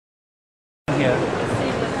here.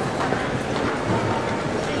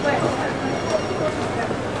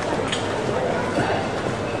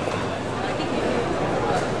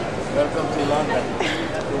 Welcome to London.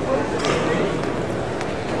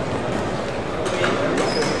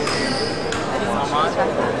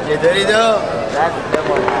 چطوری دو؟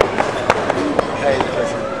 خیلی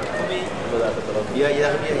خوشم. بیا یه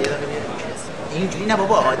دقیقه بیا. اینجوری نه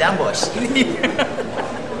بابا آدم باش.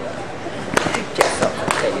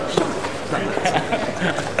 کسافت خیلی خوشم.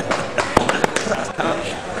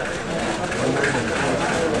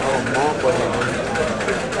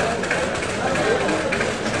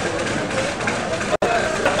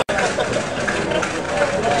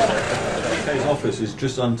 Office is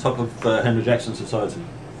just on top of Henry Jackson Society,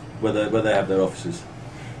 where they have their offices.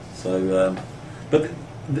 So, but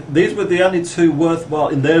these were the only two worthwhile,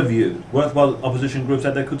 in their view, worthwhile opposition groups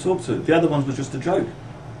that they could talk to. The other ones were just a joke.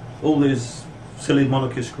 All these silly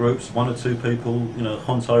monarchist groups, one or two people, you know,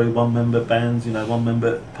 Hontori, one-member bands, you know,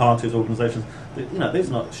 one-member parties, organisations. You know, these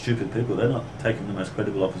are not stupid people. They're not taking them as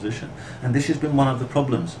credible opposition. And this has been one of the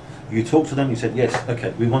problems. You talk to them, you said, yes,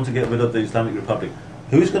 okay, we want to get rid of the Islamic Republic.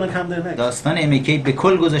 Who's going to come there next? داستان MK به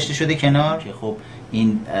کل گذاشته شده کنار که خب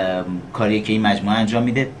این کاری که این مجموعه انجام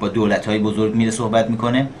میده با دولت‌های بزرگ میره صحبت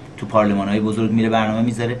میکنه، تو پارلمان‌های بزرگ میره برنامه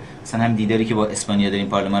میذاره. مثلا هم دیداری که با اسپانیا داریم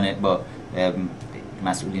پارلمان با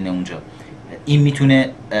مسئولین اونجا، این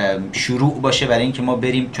میتونه شروع باشه برای اینکه ما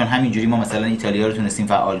بریم، چون همینجوری ما مثلا ایتالیا رو تونستیم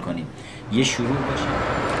فعال کنیم، یه شروع باشه.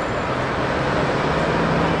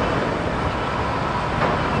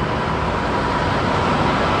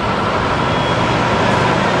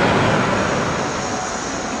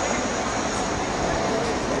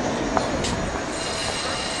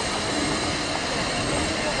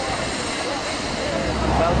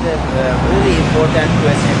 Really important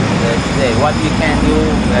question today. What we can do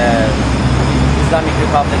with Islamic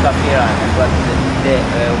Republic of Iran and what the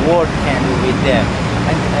world can do with them.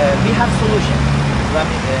 And we have solutions.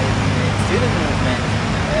 Islamic student movement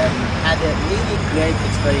had a really great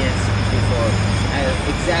experience before.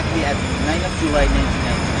 Exactly at 9th of July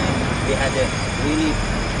 1999, we had a really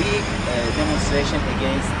big demonstration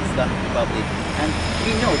against Islamic Republic. And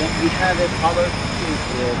we know that we have a power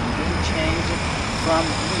to bring change from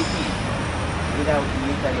within, without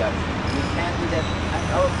military action. We can do that, and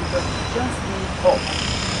our people just need hope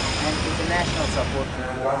and international support.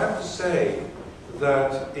 And I have to say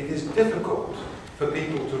that it is difficult for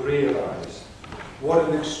people to realize what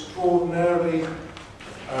an extraordinarily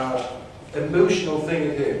emotional thing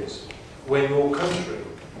it is when your country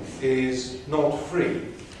is not free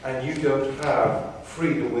and you don't have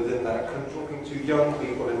freedom within that country. Talking to young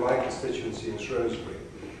people in my constituency in Shrewsbury,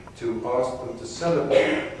 to ask them to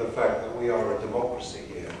celebrate the fact that we are a democracy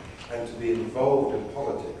here and to be involved in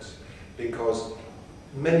politics, because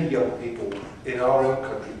many young people in our own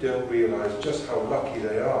country don't realise just how lucky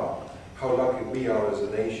they are, how lucky we are as a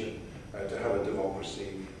nation to have a democracy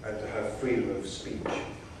and to have freedom of speech.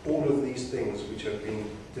 All of these things which have been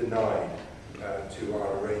denied to our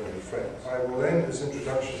Iranian friends. I will end this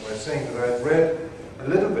introduction by saying that I've read a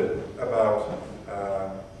little bit about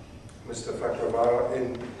Mr. Fakhravar and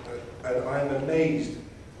I'm amazed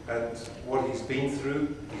at what he's been through.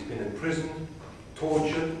 He's been imprisoned,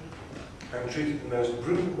 tortured, and treated in the most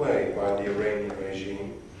brutal way by the Iranian regime.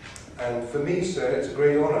 And for me, sir, it's a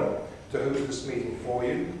great honour to host this meeting for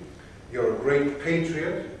you. You're a great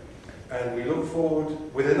patriot, and we look forward,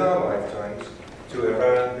 within our lifetimes, to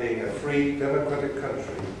Iran being a free, democratic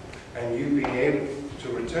country, and you being able to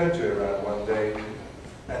return to Iran one day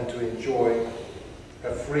and to enjoy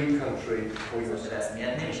a free country for yourself.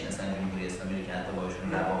 رسمیت نمیشناسن جمهوری اسلامی رو که حتی باشون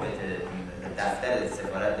روابط دفتر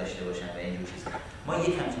سفارت داشته باشن و اینجور چیز. ما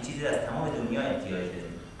یک همچین چیزی از تمام دنیا احتیاج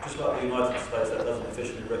داریم. Just like the United States that doesn't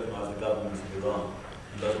officially recognize the government of Iran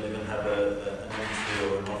and doesn't even have an embassy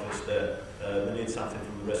or an office there, we need something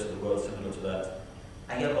from the rest of the world similar to that.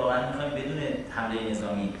 اگر واقعا میخوایم بدون حمله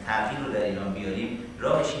نظامی تغییر رو در ایران بیاریم،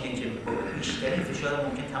 راهش اینه که با بیشترین فشار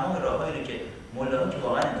ممکن تمام راههایی رو که ملاها که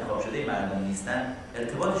واقعا انتخاب شده مردم نیستن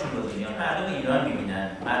ارتباطشون با دنیا مردم ایران میبینن.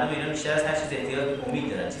 مردم ایران بیشتر از هر چیز احتیاج به امید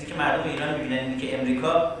دارن. چیزی که مردم ایران میبینن اینه که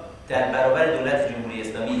امریکا در برابر دولت جمهوری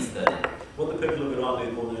اسلامی ایستاده. What the people of Iran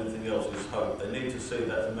need more than anything else is hope. They need to see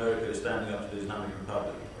that America is standing up to the Islamic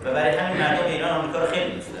Republic. و برای همین مردم ایران آمریکا رو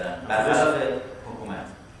خیلی دوست دارن. برخلاف حکومت.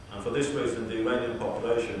 And for this reason, the Iranian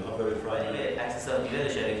population are very frightened. به عکس سابقه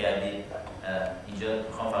اشاره کردید. اینجا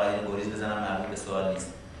میخوام فقط این گریز بزنم، مربوط به سوال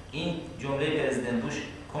نیست. این جمله پرزیدنت بوش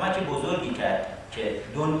کمک بزرگی کرد که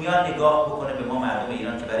دنیا نگاه بکنه به ما مردم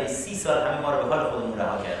ایران که برای 30 سال همه ما رو به حال خودمون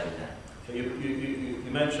رها کرده بودن.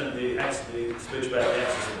 You mentioned the speech about the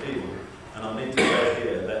axis of evil, and I need to say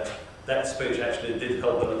here that that speech actually did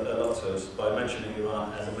help a lot to us by mentioning Iran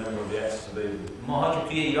as a member of the Axis of Evil. ماها که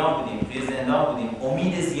توی ایران بودیم، توی زندان بودیم،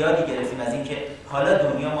 امید زیادی گرفتیم از اینکه حالا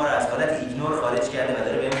دنیا ما رو از حالت ایگنور خارج کرده و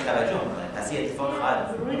داره بهمون توجه میکنه. پس این اتفاق خواهد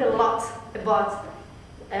افتاد. Read a lot about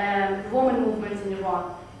women movement in Iran.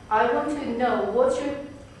 I want to know what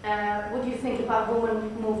you think about women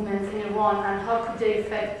movement in Iran and how could they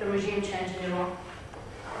affect the regime change in Iran?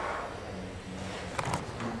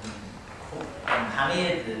 همه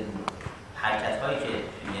حرکت‌هایی که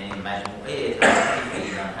یعنی مجموعه اعتراضاتی که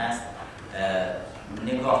ایران هست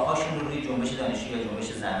نگاه‌هاشون رو روی جنبش دانشجویی و جنبش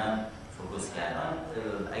زنان فوکوس کردن.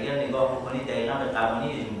 اگر نگاه بکنید دقیقاً به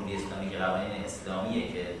قوانین جمهوری اسلامی که قوانین اسلامیه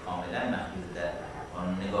که کاملاً محدود در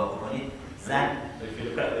قانون نگاه بکنید، زن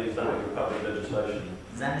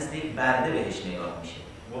مثل یک برده بهش نگاه میشه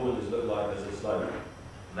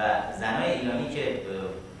و زنای ایرانی که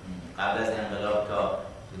قبل از انقلاب تا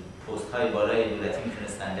پست‌های بالای دولتی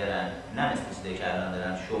میتونستن برن، نه مثل چیزی که الان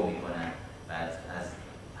دارن شو میکنن، بعد از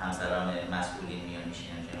همسران مسئولین میان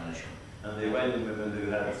میشینن کنارشون. And the Iranian women who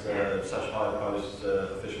had such high posts,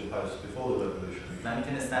 official posts before the revolution. و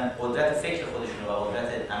میتونستن قدرت فکر خودشون و قدرت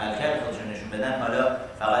عملکرد خودشون نشون بدن، حالا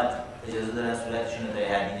فقط اجازه دارن صورتشون رو تا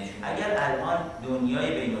حدینشون. اگر الان دنیای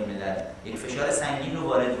بین‌الملل یک فشار سنگین رو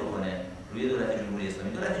وارد بکنه روی دولت جمهوری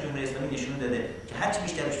اسلامی نشون داده که هرچی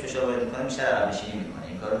بیشتر روش فشار وارد میکنه بیشتر عقب نشینی میکنه.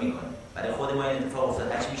 این کارو میکنه. برای خود ما این اتفاق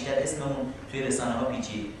افتاد. هرچی بیشتر اسممون توی رسانه‌ها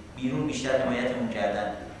پیچید، بیرون بیشتر حمایتمون کردن،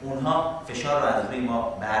 اونها فشار رو از روی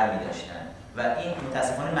ما برمی‌داشتن و این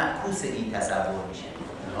متاسفانه معکوس این تصور میشه.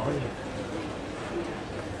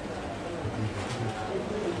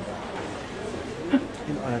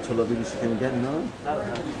 این آیت الله بیلیسی که میگن نه؟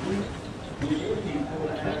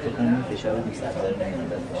 اون فشار رو بیشتر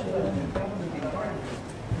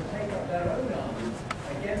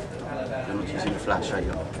چیزی فلش ها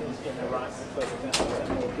یا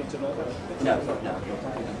No.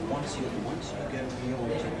 Once you go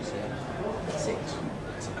beyond 6.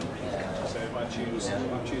 So if I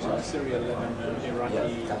choose Syria, Lebanon,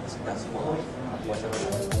 Iraqi. That's fine.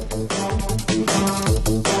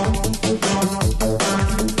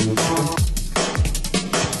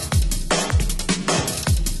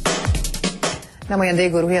 نماینده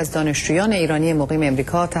گروهی از دانشجویان ایرانی مقیم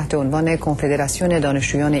امریکا تحت عنوان کنفدراسیون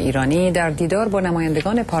دانشجویان ایرانی در دیدار با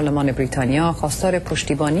نمایندگان پارلمان بریتانیا خواستار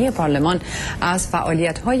پشتیبانی پارلمان از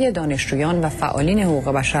فعالیت‌های دانشجویان و فعالین حقوق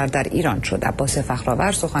بشر در ایران شد. عباس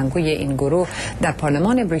فخرآور سخنگوی این گروه در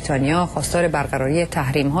پارلمان بریتانیا خواستار برقراری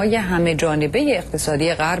تحریم‌های همه جانبه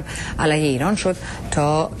اقتصادی غرب علیه ایران شد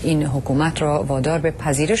تا این حکومت را وادار به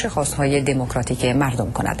پذیرش خواست‌های دموکراتیک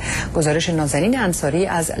مردم کند. گزارش نازنین انصاری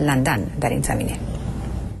از لندن در این زمینه.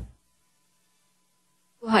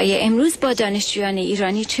 های امروز با دانشجویان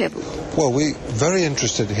ایرانی چه بود؟ Well, we're very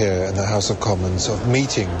interested here in the House of Commons of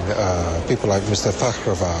meeting people like Mr.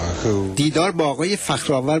 Fakhravar who دیدار با آقای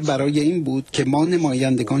فخرآور برای این بود که ما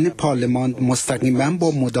نمایندگان پارلمان مستقیما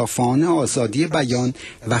با مدافعان آزادی بیان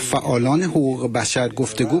و فعالان حقوق بشر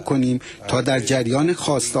گفتگو کنیم تا در جریان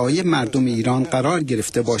خواسته‌های مردم ایران قرار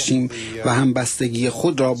گرفته باشیم و همبستگی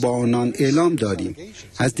خود را با آنان اعلام داریم.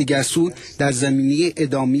 از دیگر سو در زمینه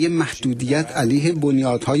ادامه محدودیت علیه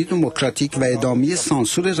بنیادهای دموکراتیک و ادامه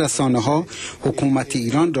سانسور رسانه‌ها حکومت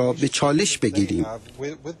ایران را به چالش بگیریم.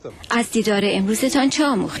 از دیدار امروزتان چه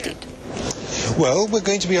آموختید؟ Well, we're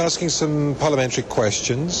going to be asking some parliamentary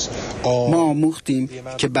questions. ما آموختیم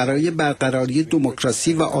که برای برقراری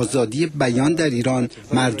دموکراسی و آزادی بیان در ایران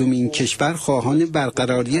مردم این کشور خواهان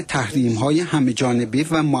برقراری تحریم‌های همه‌جانبه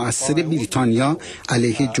و مؤثر بریتانیا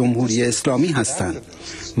علیه جمهوری اسلامی هستند.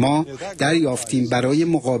 ما دریافتیم برای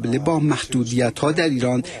مقابله با محدودیت‌ها در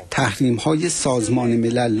ایران تحریم‌های سازمان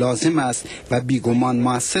ملل لازم است و بیگمان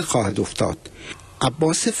مؤثر خواهد افتاد.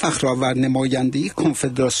 عباس فخرآور نماینده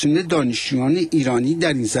کنفدراسیون دانشجویان ایرانی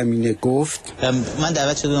در این زمینه گفت من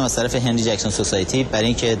دعوت شدم از طرف هنری جکسون سوسایتی برای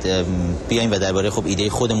اینکه بیایم و درباره خب ایده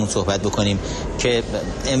خودمون صحبت بکنیم که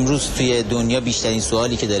امروز توی دنیا بیشترین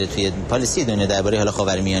سوالی که داره توی پالیسی دنیا درباره حالا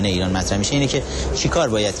خاورمیانه ایران مطرح میشه اینه که چیکار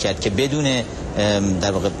باید کرد که بدون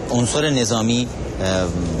در واقع عنصر نظامی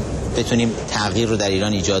بتونیم تغییر رو در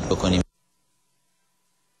ایران ایجاد بکنیم.